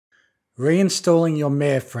Reinstalling Your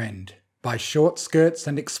Marefriend by Short Skirts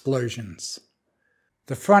and Explosions.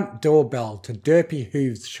 The front doorbell to Derpy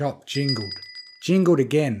Hoove's shop jingled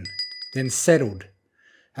again, then settled.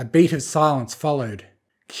 A beat of silence followed.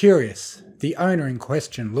 Curious, the owner in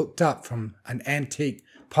question looked up from an antique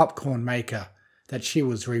popcorn maker that she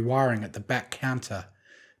was rewiring at the back counter,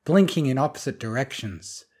 blinking in opposite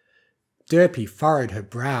directions. Derpy furrowed her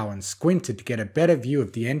brow and squinted to get a better view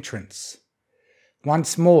of the entrance.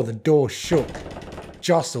 Once more the door shook,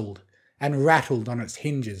 jostled, and rattled on its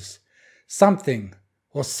hinges. Something,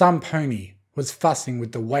 or some pony, was fussing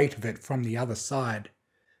with the weight of it from the other side.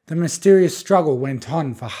 The mysterious struggle went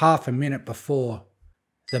on for half a minute before.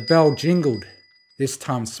 The bell jingled, this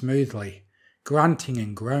time smoothly, grunting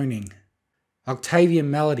and groaning. Octavia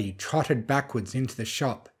Melody trotted backwards into the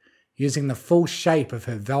shop, using the full shape of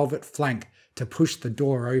her velvet flank to push the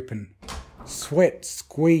door open. Sweat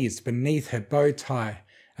squeezed beneath her bow tie,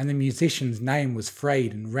 and the musician's name was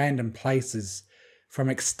frayed in random places from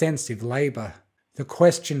extensive labour. The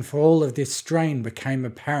question for all of this strain became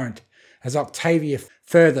apparent as Octavia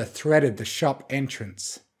further threaded the shop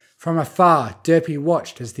entrance. From afar, Derpy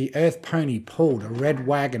watched as the earth pony pulled a red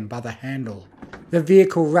wagon by the handle. The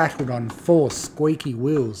vehicle rattled on four squeaky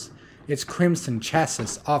wheels, its crimson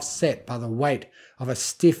chassis offset by the weight of a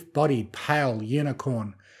stiff-bodied pale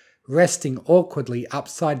unicorn, resting awkwardly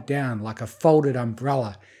upside down like a folded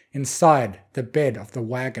umbrella inside the bed of the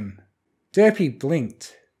wagon. Derpy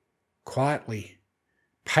blinked, quietly,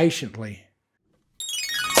 patiently.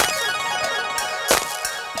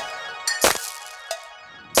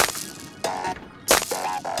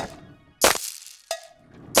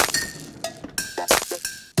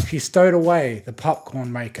 She stowed away the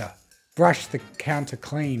popcorn maker, brushed the counter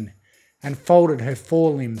clean, and folded her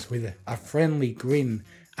forelimbs with a friendly grin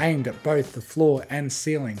aimed at both the floor and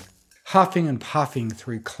ceiling. Huffing and puffing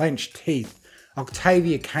through clenched teeth,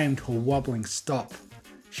 Octavia came to a wobbling stop.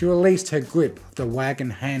 She released her grip of the wagon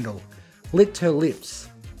handle, licked her lips,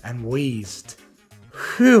 and wheezed.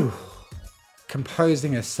 Phew!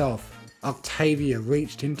 Composing herself, Octavia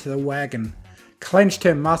reached into the wagon, clenched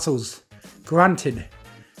her muscles, grunted,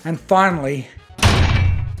 and finally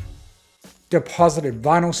deposited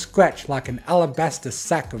vinyl scratch like an alabaster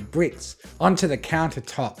sack of bricks onto the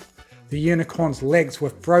countertop. The unicorn's legs were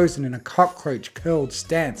frozen in a cockroach-curled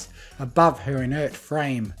stance above her inert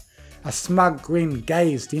frame. A smug grin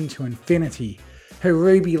gazed into infinity. Her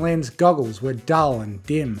ruby lens goggles were dull and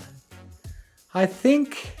dim. I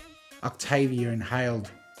think, Octavia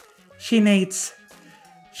inhaled, she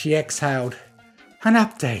exhaled, an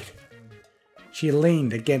update. She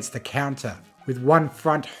leaned against the counter with one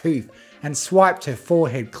front hoof and swiped her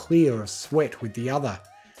forehead clear of sweat with the other.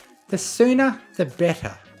 The sooner, the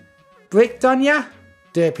better. Bricked on ya?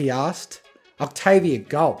 Derpy asked. Octavia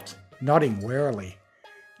gulped, nodding warily.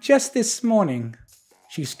 Just this morning.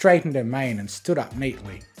 She straightened her mane and stood up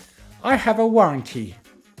neatly. I have a warranty.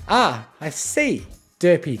 Ah, I see.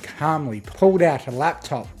 Derpy calmly pulled out a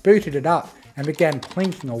laptop, booted it up, and began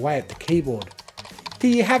plinking away at the keyboard. Do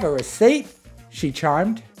you have a receipt? She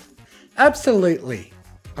chimed. Absolutely.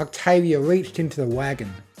 Octavia reached into the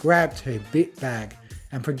wagon, grabbed her bit bag,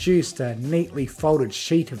 and produced a neatly folded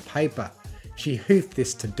sheet of paper. She hoofed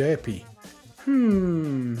this to Derpy.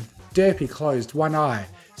 Derpy closed one eye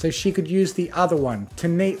so she could use the other one to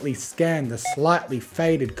neatly scan the slightly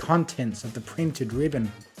faded contents of the printed ribbon.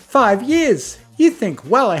 5 years! You think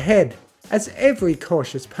well ahead, as every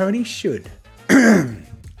cautious pony should.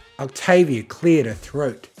 Octavia cleared her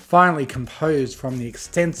throat, finally composed from the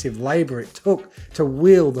extensive labour it took to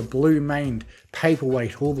wheel the blue-maned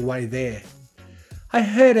paperweight all the way there. I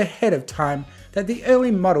heard ahead of time that the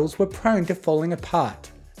early models were prone to falling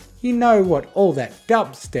apart. You know what all that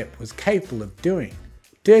dubstep was capable of doing.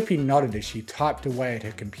 Derpy nodded as she typed away at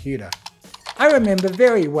her computer. I remember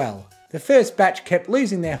very well. The first batch kept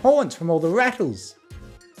losing their horns from all the rattles.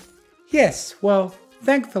 Yes, well,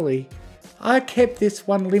 thankfully, I kept this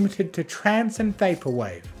one limited to trance and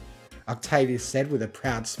vaporwave, Octavia said with a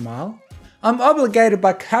proud smile. I'm obligated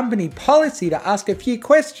by company policy to ask a few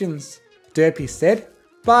questions, Derpy said.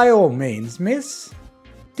 By all means, miss.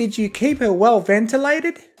 Did you keep her well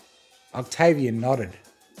ventilated? Octavia nodded.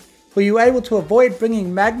 Were you able to avoid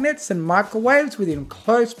bringing magnets and microwaves within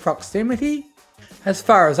close proximity? As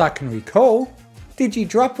far as I can recall. Did you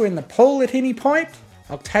drop her in the pool at any point?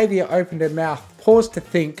 Octavia opened her mouth, paused to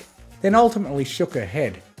think, then ultimately shook her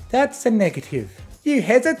head. That's a negative. You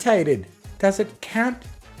hesitated. Does it count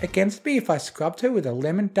against me if I scrubbed her with a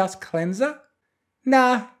lemon dust cleanser?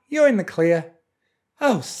 Nah, you're in the clear.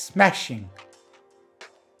 Oh, smashing.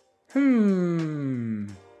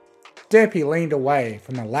 Derpy leaned away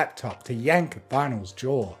from the laptop to yank at Vinyl's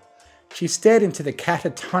jaw. She stared into the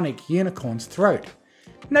catatonic unicorn's throat.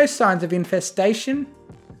 No signs of infestation?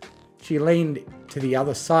 She leaned to the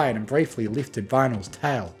other side and briefly lifted Vinyl's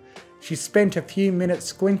tail. She spent a few minutes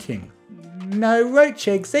squinting. No roach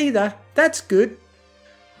eggs either, that's good.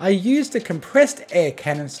 I used a compressed air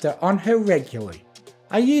canister on her regularly.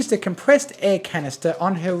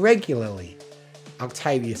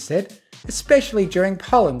 Octavia said, especially during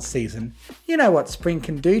pollen season. You know what spring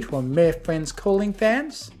can do to a Marefriend's cooling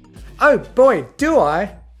fans? Oh boy, do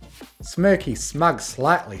I! Smirky smugged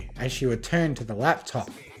slightly as she returned to the laptop,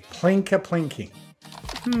 plinking.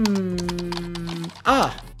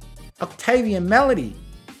 Octavia Melody.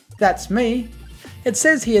 That's me. It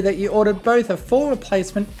says here that you ordered both a full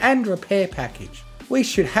replacement and repair package. We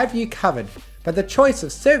should have you covered, but the choice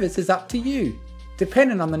of service is up to you,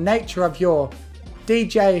 depending on the nature of your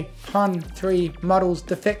DJ Pon 3 model's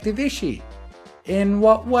defective issue. In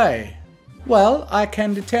what way? Well, I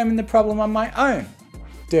can determine the problem on my own.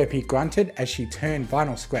 Derpy grunted as she turned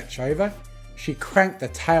Vinyl Scratch over. She cranked the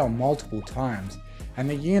tail multiple times, and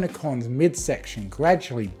the unicorn's midsection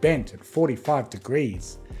gradually bent at 45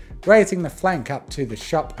 degrees, raising the flank up to the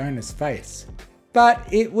shop owner's face. But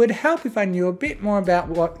it would help if I knew a bit more about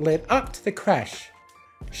what led up to the crash.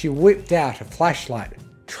 She whipped out a flashlight,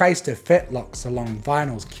 traced her fetlocks along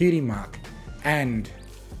Vinyl's cutie mark, and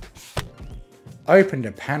opened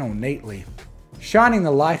a panel neatly. Shining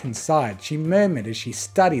the light inside, she murmured as she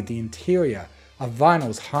studied the interior of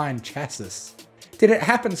Vinyl's hind chassis. Did it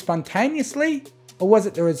happen spontaneously, or was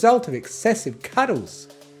it the result of excessive cuddles?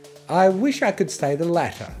 I wish I could say the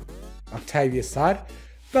latter, Octavia sighed,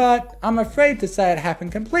 but I'm afraid to say it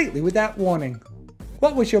happened completely without warning.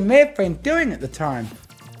 What was your Marefriend doing at the time?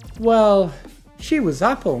 Well, she was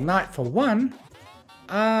up all night for one.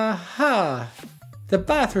 Aha! The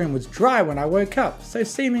bathroom was dry when I woke up, so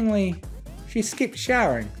seemingly she skipped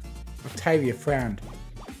showering. Octavia frowned.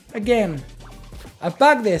 Again, a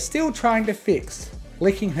bug they're still trying to fix.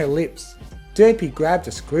 Licking her lips, Derpy grabbed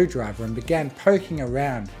a screwdriver and began poking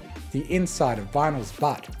around the inside of Vinyl's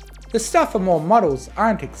butt. The stuff for more models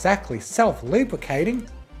aren't exactly self-lubricating.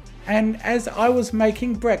 And as I was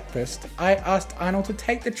making breakfast, I asked Arnold to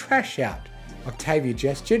take the trash out. Octavia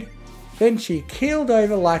gestured. Then she keeled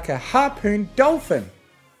over like a harpooned dolphin.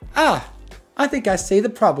 Ah, I think I see the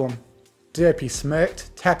problem. Derpy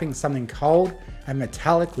smirked, tapping something cold and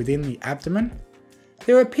metallic within the abdomen.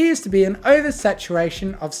 There appears to be an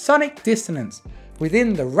oversaturation of sonic dissonance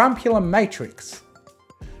within the rumpular matrix.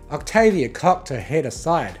 Octavia cocked her head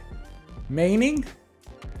aside. Meaning?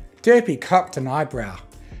 Derpy cocked an eyebrow.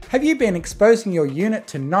 Have you been exposing your unit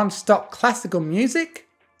to non-stop classical music?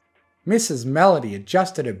 Mrs. Melody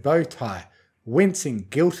adjusted her bow tie, wincing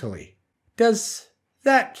guiltily. Does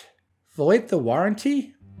that void the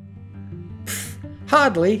warranty? Pfft,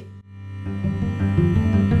 hardly.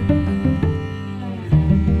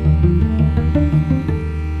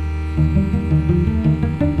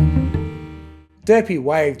 Derpy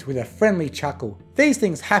waved with a friendly chuckle. These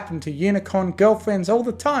things happen to unicorn girlfriends all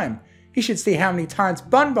the time. You should see how many times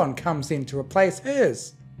Bonbon comes in to replace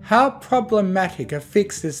hers. How problematic a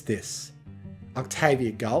fix is this?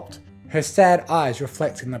 Octavia gulped, her sad eyes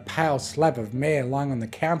reflecting the pale slab of mare lying on the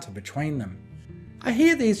counter between them. I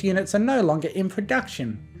hear these units are no longer in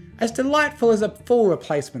production. As delightful as a full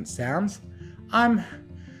replacement sounds, I'm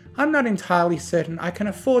not entirely certain I can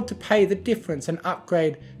afford to pay the difference and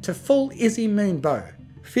upgrade to full Izzy Moonbow.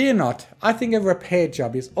 Fear not, I think a repair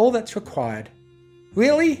job is all that's required.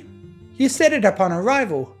 Really? You set it up on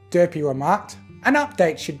arrival, Derpy remarked. An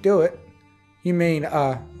update should do it. You mean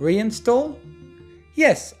a reinstall?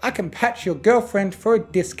 Yes, I can patch your girlfriend for a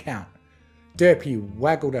discount. Derpy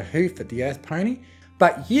waggled a hoof at the earth pony,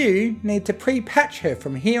 but you need to pre-patch her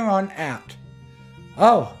from here on out.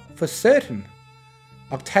 Oh, for certain.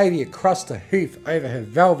 Octavia crossed a hoof over her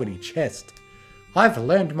velvety chest. I've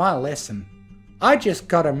learned my lesson. I just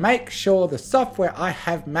gotta make sure the software I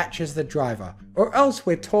have matches the driver, or else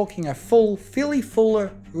we're talking a full Philly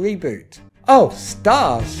Fuller reboot. Oh,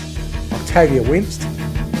 stars! Octavia winced.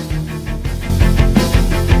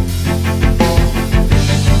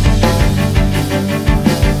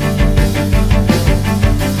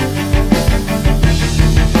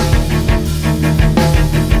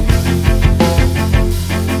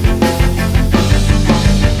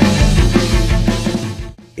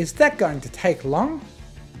 Is that going to take long?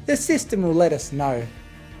 The system will let us know.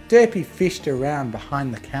 Derpy fished around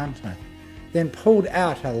behind the counter, then pulled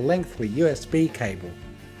out a lengthy USB cable.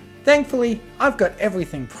 Thankfully, I've got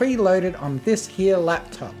everything preloaded on this here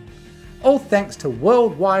laptop. All thanks to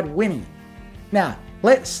Worldwide Winnie. Now,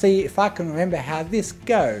 Let's see if I can remember how this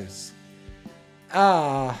goes.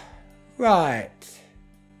 Ah, right.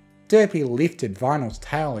 Derpy lifted Vinyl's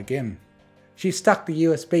tail again. She stuck the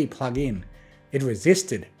USB plug in. It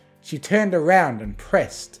resisted. She turned around and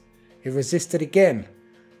pressed. It resisted again.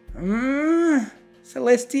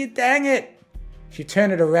 Celestia, dang it! She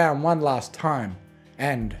turned it around one last time,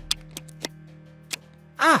 and...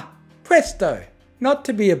 Ah! Presto! Not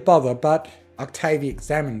to be a bother, but... Octavia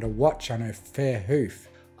examined a watch on her fair hoof.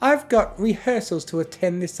 I've got rehearsals to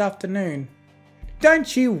attend this afternoon.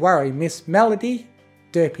 Don't you worry, Miss Melody,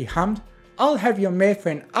 Derpy hummed. I'll have your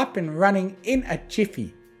Marefriend up and running in a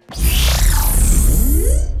jiffy.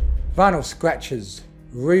 Vinyl Scratch's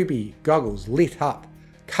ruby goggles lit up,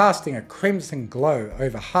 casting a crimson glow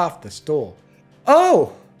over half the store.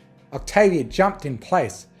 Oh! Octavia jumped in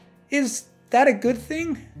place. Is that a good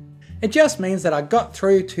thing? It just means that I got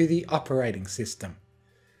through to the operating system.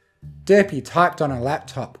 Derpy typed on a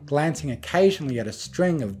laptop, glancing occasionally at a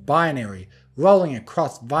string of binary rolling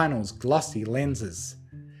across Vinyl's glossy lenses.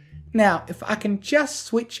 Now, if I can just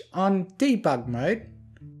switch on debug mode.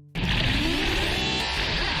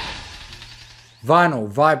 Vinyl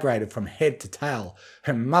vibrated from head to tail,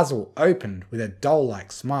 her muzzle opened with a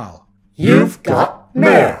doll-like smile. You've got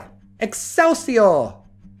mail! Excelsior!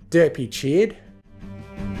 Derpy cheered.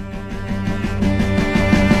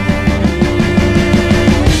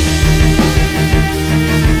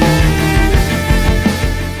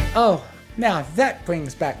 Oh, now that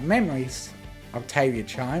brings back memories, Octavia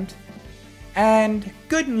chimed. And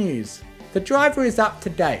good news, the driver is up to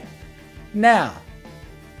date. Now,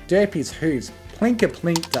 Derpy's hooves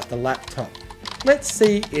plinker-plinked at the laptop. Let's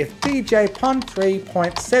see if DJ Pond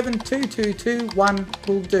 3.72221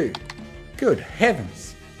 will do. Good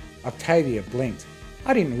heavens, Octavia blinked.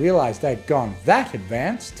 I didn't realise they'd gone that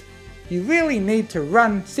advanced. You really need to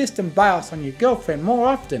run system BIOS on your girlfriend more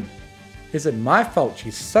often. Is it my fault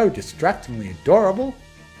she's so distractingly adorable?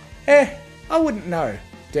 I wouldn't know,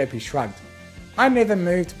 Derpy shrugged. I never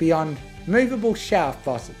moved beyond movable shower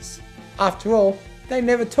faucets. After all, they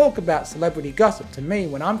never talk about celebrity gossip to me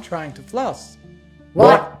when I'm trying to floss.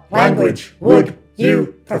 What language would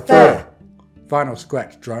you prefer? Vinyl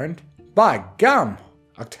Scratch droned. By gum,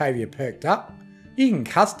 Octavia perked up. You can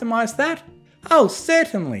customise that? Oh,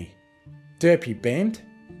 certainly. Derpy beamed.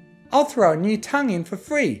 I'll throw a new tongue in for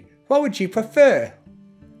free. What would you prefer?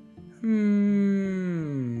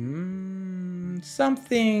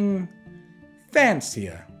 Something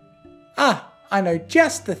fancier. Ah, I know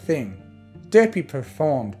just the thing. Derpy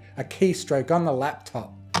performed a keystroke on the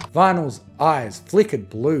laptop. Vinyl's eyes flickered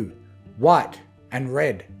blue, white and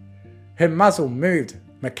red. Her muzzle moved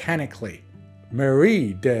mechanically.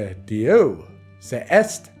 Marie de Dieu, c'est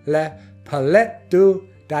la palette du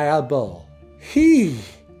diable. Hee!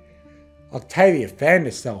 Octavia fanned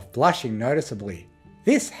herself, blushing noticeably.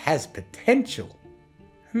 This has potential.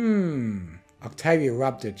 Octavia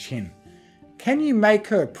rubbed her chin. Can you make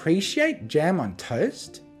her appreciate jam on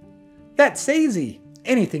toast? That's easy.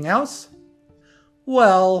 Anything else?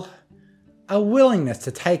 Well, a willingness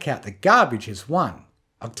to take out the garbage is one.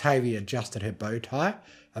 Octavia adjusted her bow tie,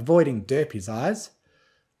 avoiding Derpy's eyes.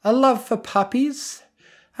 A love for puppies,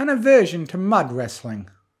 an aversion to mud wrestling.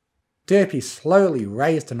 Derpy slowly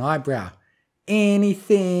raised an eyebrow.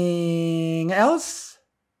 Anything else?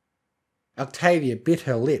 Octavia bit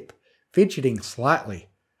her lip, fidgeting slightly.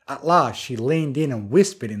 At last she leaned in and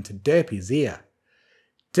whispered into Derpy's ear.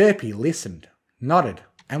 Derpy listened, nodded,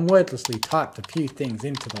 and wordlessly typed a few things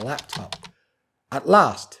into the laptop. At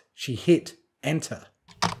last she hit enter.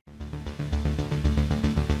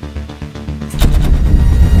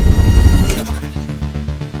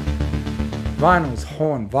 Vinyl's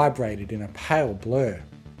horn vibrated in a pale blur.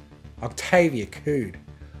 Octavia cooed.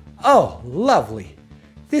 Oh, lovely.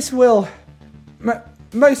 This will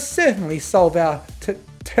most certainly solve our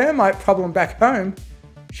termite problem back home.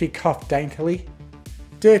 She coughed daintily.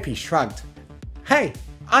 Derpy shrugged. Hey,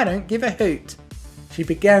 I don't give a hoot. She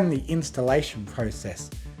began the installation process.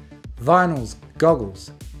 Vinyl's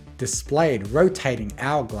goggles displayed rotating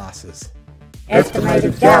hourglasses.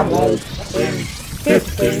 Estimated download in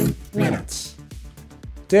 15 minutes.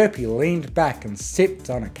 Derpy leaned back and sipped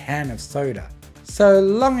on a can of soda. So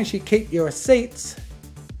long as you keep your receipts.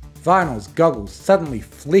 Vinyl's goggles suddenly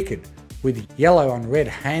flickered with yellow on red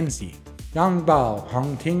handsy. Yang bao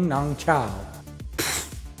hong ting nang chow.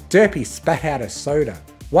 Derpy spat out her soda,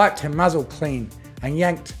 wiped her muzzle clean and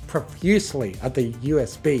yanked profusely at the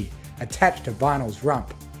USB attached to Vinyl's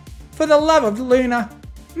rump. For the love of Luna,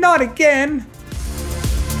 not again!